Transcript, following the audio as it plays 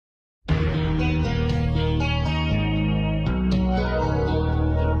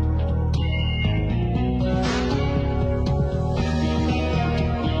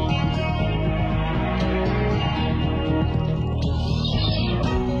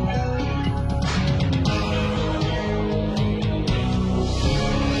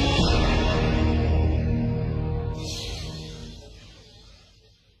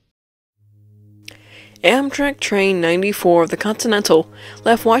Amtrak Train 94 of the Continental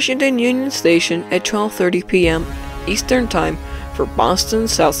left Washington Union Station at 12:30 p.m. Eastern Time for Boston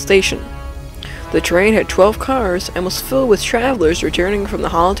South Station. The train had 12 cars and was filled with travelers returning from the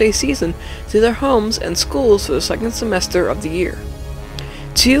holiday season to their homes and schools for the second semester of the year.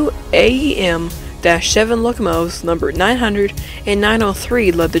 Two AEM-7 locomotives numbered 900 and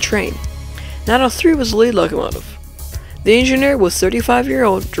 903 led the train. 903 was the lead locomotive. The engineer was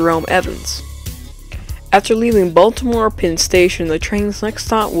 35-year-old Jerome Evans. After leaving Baltimore Penn Station, the train's next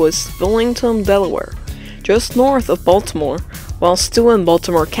stop was Billington, Delaware. Just north of Baltimore, while still in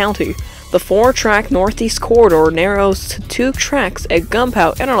Baltimore County, the 4-track northeast corridor narrows to 2 tracks at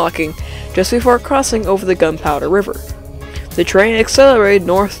Gunpowder interlocking just before crossing over the Gunpowder River. The train accelerated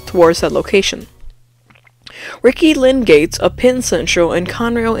north towards that location. Ricky Lynn Gates, a Penn Central and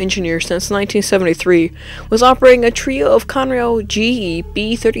Conrail engineer since 1973, was operating a trio of Conrail GE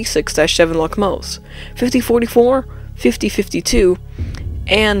B36-7 locomotives, 5044, 5052,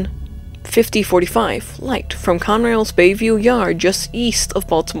 and 5045 light from Conrail's Bayview Yard just east of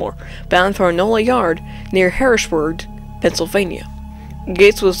Baltimore, bound for Nola Yard near Harrisburg, Pennsylvania.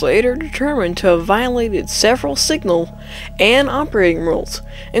 Gates was later determined to have violated several signal and operating rules,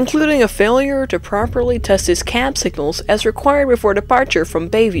 including a failure to properly test his cab signals as required before departure from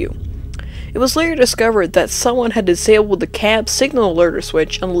Bayview. It was later discovered that someone had disabled the cab signal alerter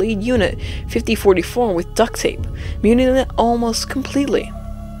switch on the lead unit 5044 with duct tape, muting it almost completely.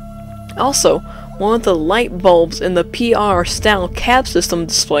 Also, one of the light bulbs in the PR-style cab system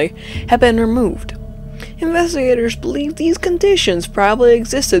display had been removed. Investigators believe these conditions probably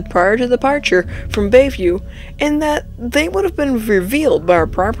existed prior to departure from Bayview and that they would have been revealed by a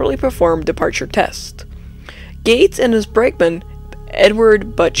properly performed departure test. Gates and his brakeman,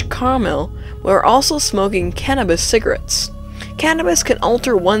 Edward Butch Carmel, were also smoking cannabis cigarettes. Cannabis can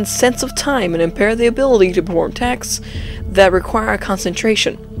alter one's sense of time and impair the ability to perform tasks that require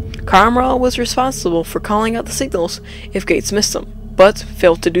concentration. Carmel was responsible for calling out the signals if Gates missed them, but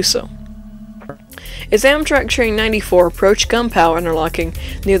failed to do so. As Amtrak Train 94 approached Gunpowder interlocking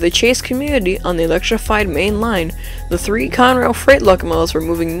near the Chase community on the electrified main line, the 3 Conrail freight locomotives were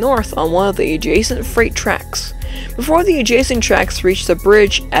moving north on one of the adjacent freight tracks. Before the adjacent tracks reached the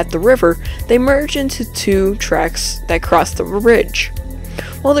bridge at the river, they merged into 2 tracks that crossed the bridge.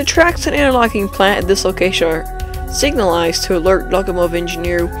 While the tracks and interlocking plant at this location are signalized to alert locomotive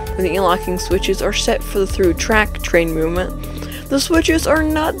engineer when the interlocking switches are set for the through-track train movement, the switches are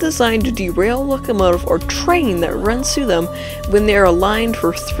not designed to derail locomotive or train that runs through them when they are aligned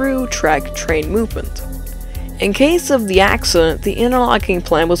for through-track train movement. In case of the accident, the interlocking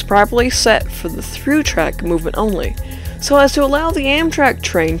plan was properly set for the through-track movement only, so as to allow the Amtrak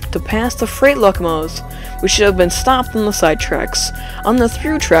train to pass the freight locomotives, which should have been stopped on the side tracks, on the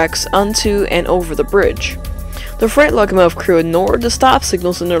through tracks onto and over the bridge. The freight locomotive crew ignored the stop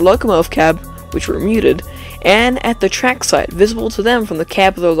signals in their locomotive cab, which were muted, and at the trackside, visible to them from the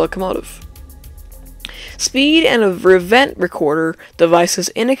cab of their locomotive. Speed and a event recorder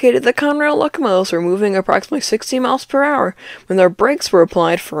devices indicated the Conrail locomotives were moving approximately 60 miles per hour when their brakes were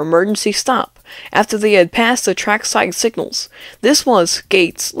applied for emergency stop, after they had passed the trackside signals. This was,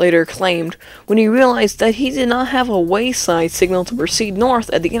 Gates later claimed, when he realized that he did not have a wayside signal to proceed north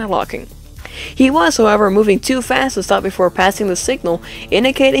at the interlocking. He was, however, moving too fast to stop before passing the signal,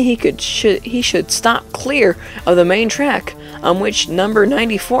 indicating he should stop clear of the main track on which number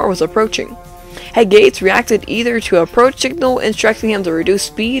 94 was approaching. Had Gates reacted either to an approach signal instructing him to reduce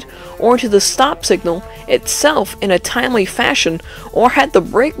speed, or to the stop signal itself in a timely fashion, or had the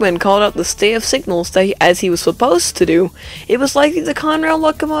brakeman called out the stay of signals as he was supposed to do, it was likely the Conrail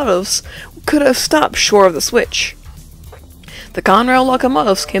locomotives could have stopped short of the switch. The Conrail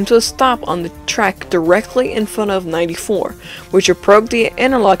locomotives came to a stop on the track directly in front of 94, which approached the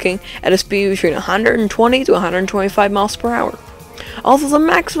interlocking at a speed between 120 to 125 miles per hour. Although the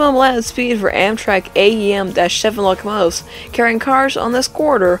maximum allowed speed for Amtrak AEM-7 locomotives carrying cars on this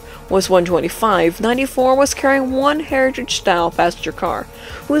corridor was 125, 94 was carrying one Heritage-style passenger car,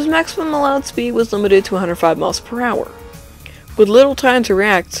 whose maximum allowed speed was limited to 105 miles per hour. With little time to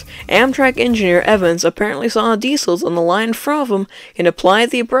react, Amtrak engineer Evans apparently saw diesels on the line in front of him and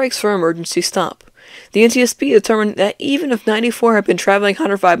applied the brakes for emergency stop. The NTSB determined that even if 94 had been traveling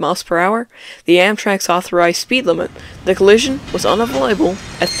 105 miles per hour, the Amtrak's authorized speed limit, the collision was unavoidable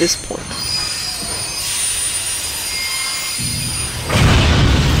at this point.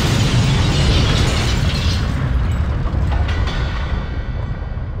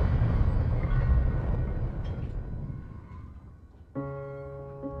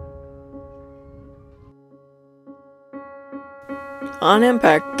 On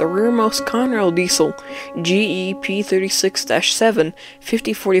impact, the rearmost Conrail diesel GEP36-7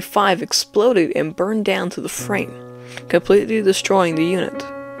 5045 exploded and burned down to the frame, completely destroying the unit.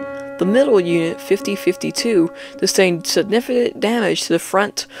 The middle unit 5052 sustained significant damage to the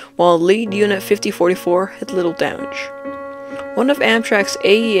front, while lead unit 5044 had little damage. One of Amtrak's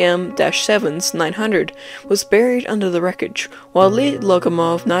AEM-7's 900 was buried under the wreckage, while lead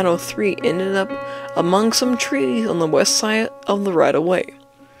locomotive 903 ended up among some trees on the west side of the right-of-way.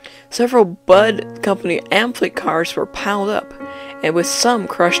 Several Budd Company Amtrak cars were piled up, and with some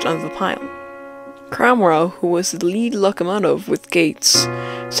crushed under the pile. Conrail, who was the lead locomotive with Gates,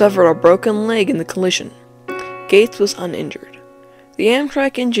 suffered a broken leg in the collision. Gates was uninjured. The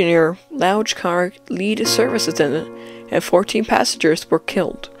Amtrak engineer, lounge car lead service attendant, and 14 passengers were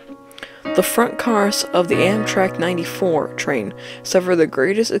killed. The front cars of the Amtrak 94 train suffered the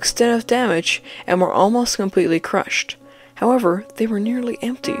greatest extent of damage and were almost completely crushed. However, they were nearly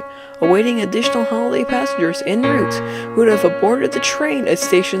empty, awaiting additional holiday passengers en route who would have aborted the train at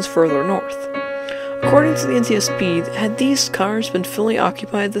stations further north. According to the NTSB, had these cars been fully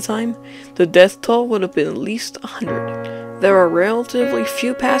occupied at the time, the death toll would have been at least 100. There were relatively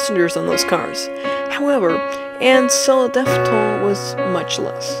few passengers on those cars, however, and so the death toll was much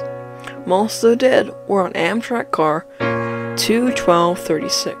less. Most of the dead were on Amtrak car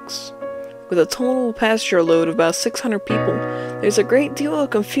 21236. With a total passenger load of about 600 people, there's a great deal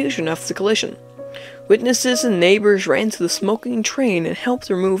of confusion after the collision. Witnesses and neighbors ran to the smoking train and helped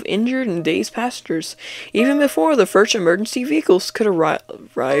remove injured and dazed passengers, even before the first emergency vehicles could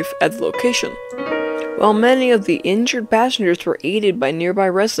arrive at the location. While many of the injured passengers were aided by nearby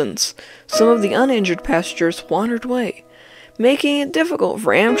residents, some of the uninjured passengers wandered away, making it difficult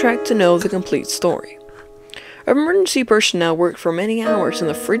for Amtrak to know the complete story. Emergency personnel worked for many hours in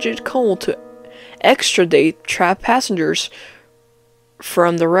the frigid cold to extradite trapped passengers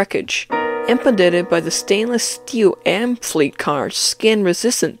from the wreckage, impeded by the stainless steel Amfleet cars, skin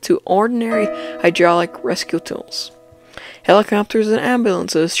resistant to ordinary hydraulic rescue tools. Helicopters and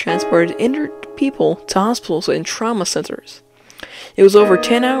ambulances transported injured people to hospitals and trauma centers. It was over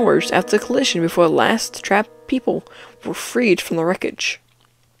 10 hours after the collision before the last trapped people were freed from the wreckage.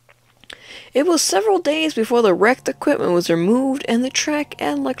 It was several days before the wrecked equipment was removed and the track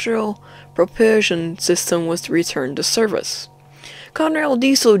and electrical propulsion system was returned to service. Conrail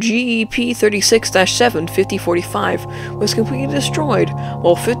diesel GEP36-7 5045 was completely destroyed,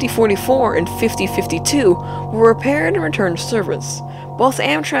 while 5044 and 5052 were repaired and returned to service. Both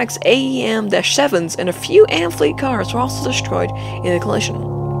Amtrak's AEM-7s and a few Amfleet cars were also destroyed in the collision.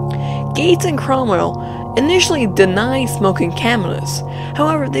 Gates and Conrail initially denied smoking cannabis,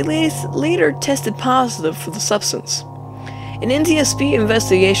 however they later tested positive for the substance. An NTSB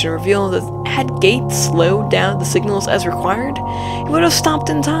investigation revealed that had Gates slowed down the signals as required, he would have stopped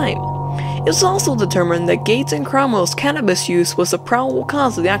in time. It was also determined that Gates and Conrail's cannabis use was the probable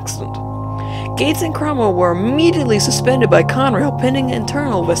cause of the accident. Gates and Conrail were immediately suspended by Conrail pending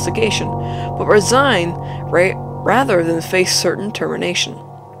internal investigation, but resigned rather than face certain termination.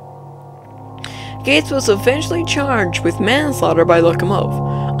 Gates was eventually charged with manslaughter by locomotive.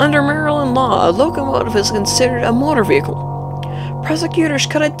 Under Maryland law, a locomotive is considered a motor vehicle. Prosecutors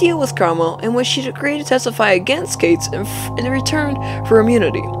cut a deal with Conrail in which she agreed to testify against Gates in return for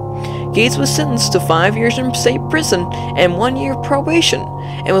immunity. Gates was sentenced to 5 years in state prison and 1 year probation,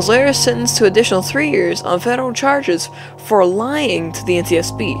 and was later sentenced to additional 3 years on federal charges for lying to the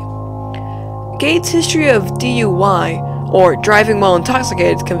NTSB. Gates' history of DUI, or driving while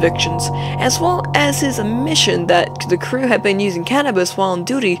intoxicated convictions, as well as his admission that the crew had been using cannabis while on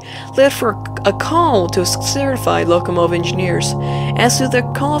duty, led for a call to certified locomotive engineers as to their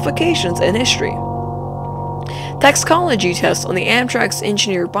qualifications and history. Toxicology tests on the Amtrak's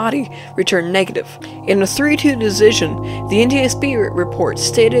engineer body returned negative. In a 3-2 decision, the NTSB report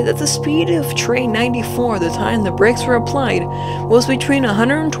stated that the speed of train 94 at the time the brakes were applied was between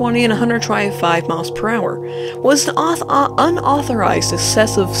 120 and 125 miles per hour, was an unauthorized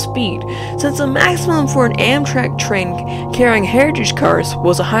excessive speed, since the maximum for an Amtrak train carrying heritage cars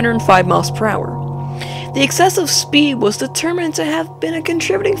was 105 miles per hour. The excessive speed was determined to have been a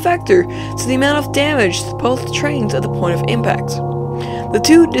contributing factor to the amount of damage to both trains at the point of impact. The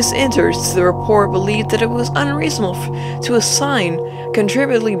two dissenters to the report believed that it was unreasonable to assign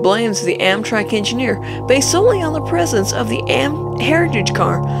contributory blame to the Amtrak engineer based solely on the presence of the heritage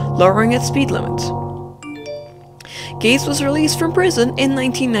car lowering its speed limits. Gates was released from prison in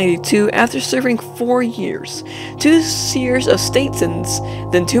 1992 after serving 4 years, 2 years of state sentence,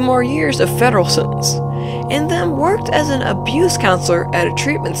 then 2 more years of federal sentence, and then worked as an abuse counselor at a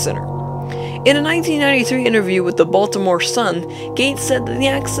treatment center. In a 1993 interview with the Baltimore Sun, Gates said that the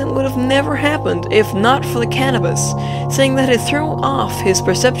accident would have never happened if not for the cannabis, saying that it threw off his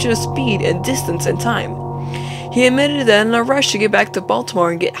perception of speed and distance and time. He admitted that in a rush to get back to Baltimore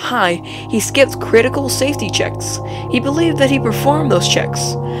and get high, he skipped critical safety checks. He believed that he performed those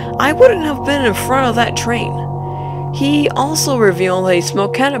checks. "I wouldn't have been in front of that train." He also revealed that he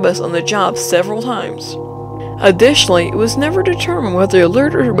smoked cannabis on the job several times. Additionally, it was never determined whether the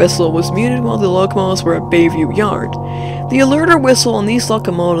alerter whistle was muted while the locomotives were at Bayview Yard. The alerter whistle on these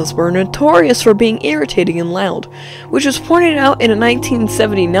locomotives were notorious for being irritating and loud, which was pointed out in a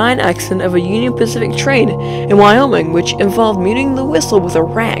 1979 accident of a Union Pacific train in Wyoming, which involved muting the whistle with a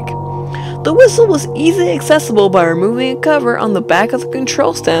rag. The whistle was easily accessible by removing a cover on the back of the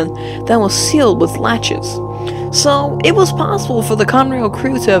control stand that was sealed with latches. So, it was possible for the Conrail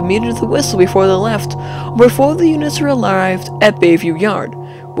crew to have muted the whistle before they left, or before the units arrived at Bayview Yard,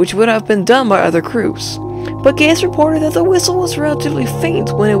 which would have been done by other crews. But Gates reported that the whistle was relatively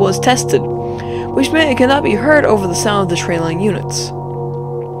faint when it was tested, which meant it could not be heard over the sound of the train line units.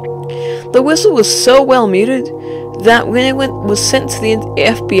 The whistle was so well muted that when it was sent to the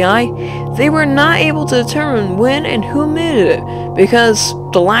FBI, they were not able to determine when and who muted it because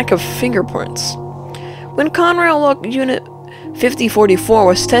the lack of fingerprints. When Conrail Unit 5044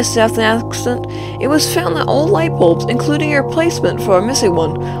 was tested after the accident, it was found that all light bulbs, including a replacement for a missing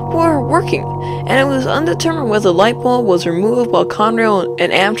one, were working, and it was undetermined whether the light bulb was removed while Conrail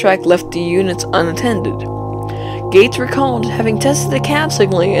and Amtrak left the units unattended. Gates recalled having tested the cab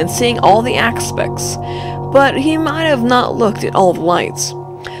signaling and seeing all the aspects, but he might have not looked at all the lights.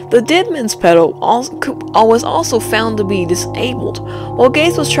 The deadman's pedal was also found to be disabled, while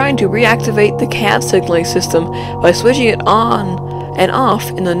Gates was trying to reactivate the cab signaling system by switching it on and off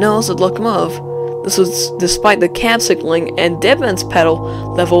in the nose of the locomotive. This was despite the cab signaling and deadman's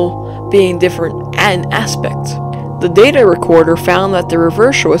pedal level being different in aspect. The data recorder found that the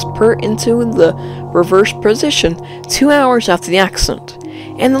reverser was put into the reverse position 2 hours after the accident,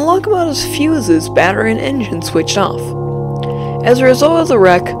 and the locomotive's fuses, battery, and engine switched off. As a result of the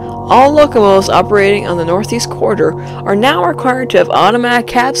wreck, all locomotives operating on the Northeast Corridor are now required to have automatic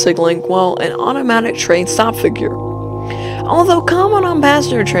cab signaling while an automatic train stop figure. Although common on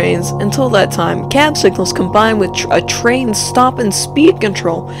passenger trains until that time, cab signals combined with a train stop and speed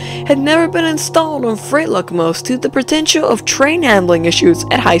control had never been installed on freight locomotives due to the potential of train handling issues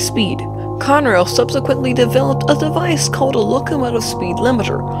at high speed. Conrail subsequently developed a device called a locomotive speed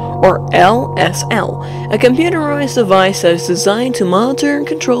limiter, or LSL, a computerized device that is designed to monitor and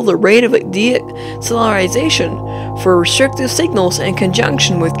control the rate of deceleration for restrictive signals in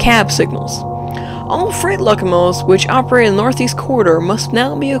conjunction with cab signals. All freight locomotives which operate in the Northeast Corridor must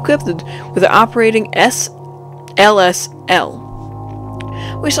now be equipped with the operating LSL,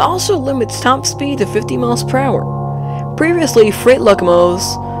 which also limits top speed to 50 miles per hour. Previously, freight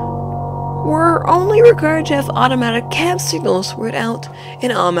locomotives were only required to have automatic cab signals without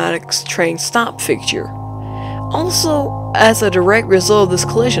an automatic train stop fixture. Also, as a direct result of this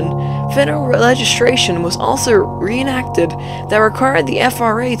collision, federal legislation was also reenacted that required the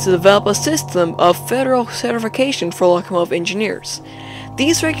FRA to develop a system of federal certification for locomotive engineers.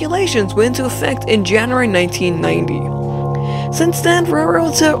 These regulations went into effect in January 1990. Since then,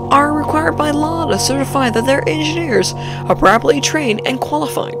 railroads are required by law to certify that their engineers are properly trained and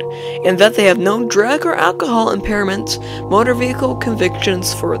qualified, and that they have no drug or alcohol impairments, motor vehicle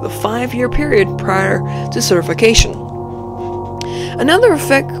convictions for the 5-year period prior to certification. Another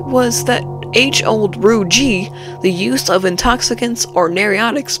effect was that age-old Rule G, the use of intoxicants or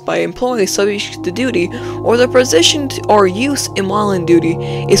narcotics by employees subject to duty, or the possession or use while in duty,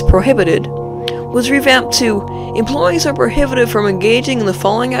 is prohibited, was revamped to employees are prohibited from engaging in the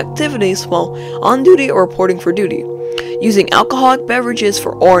following activities while on duty or reporting for duty: using alcoholic beverages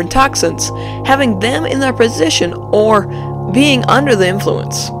or intoxicants, having them in their possession, or being under the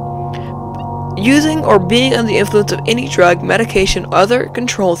influence, using or being under the influence of any drug, medication, or other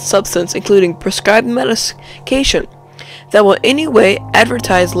controlled substance, including prescribed medication, that will in any way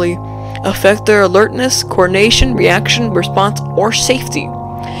advertisely affect their alertness, coordination, reaction, response, or safety.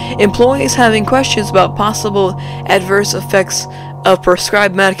 Employees having questions about possible adverse effects of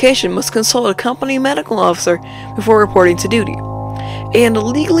prescribed medication must consult a company medical officer before reporting to duty. And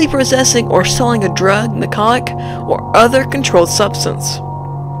illegally possessing or selling a drug, narcotic, or other controlled substance.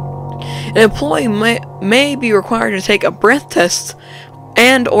 An employee may be required to take a breath test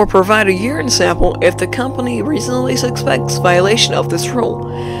and or provide a urine sample if the company reasonably suspects violation of this rule.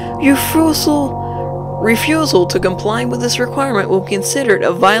 Refusal to comply with this requirement will be considered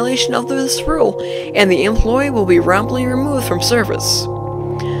a violation of this rule, and the employee will be wrongfully removed from service.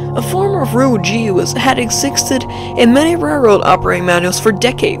 A form of Rule G had existed in many railroad operating manuals for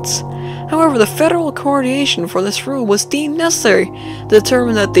decades. However, the federal coordination for this rule was deemed necessary to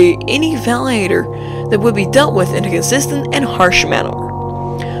determine that any violator that would be dealt with in a consistent and harsh manner.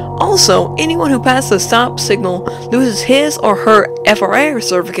 Also, anyone who passes a stop signal loses his or her FRA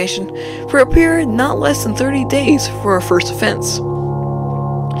certification for a period not less than 30 days for a first offense.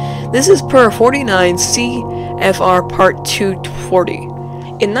 This is per 49 CFR Part 240.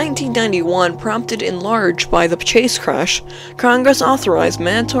 In 1991, prompted in large by the Chase crash, Congress authorized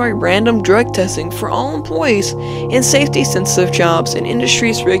mandatory random drug testing for all employees in safety-sensitive jobs in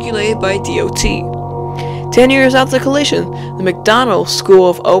industries regulated by DOT. 10 years after the collision, the McDonald School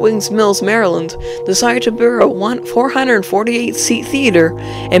of Owings Mills, Maryland, decided to build a 448-seat theater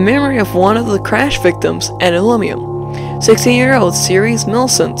in memory of one of the crash victims and alumnium, 16-year-old Ceres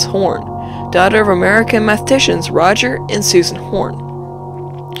Millicent Horn, daughter of American mathematicians Roger and Susan Horn.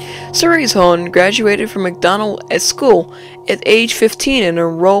 Ceres Horn graduated from McDonald at school at age 15 and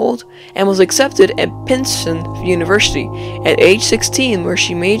enrolled and was accepted at Princeton University at age 16, where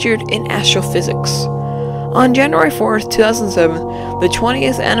she majored in astrophysics. On January 4, 2007, the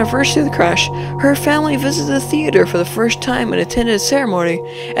 20th anniversary of the crash, her family visited the theater for the first time and attended a ceremony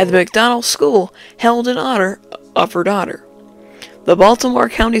at the McDonald School held in honor of her daughter. The Baltimore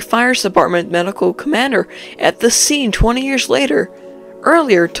County Fire Department medical commander at the scene 20 years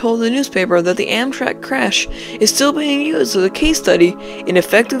earlier told the newspaper that the Amtrak crash is still being used as a case study in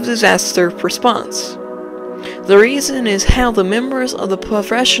effective disaster response. The reason is how the members of the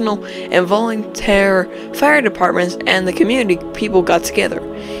professional and volunteer fire departments and the community people got together.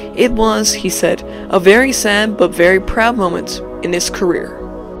 It was, he said, a very sad but very proud moment in his career.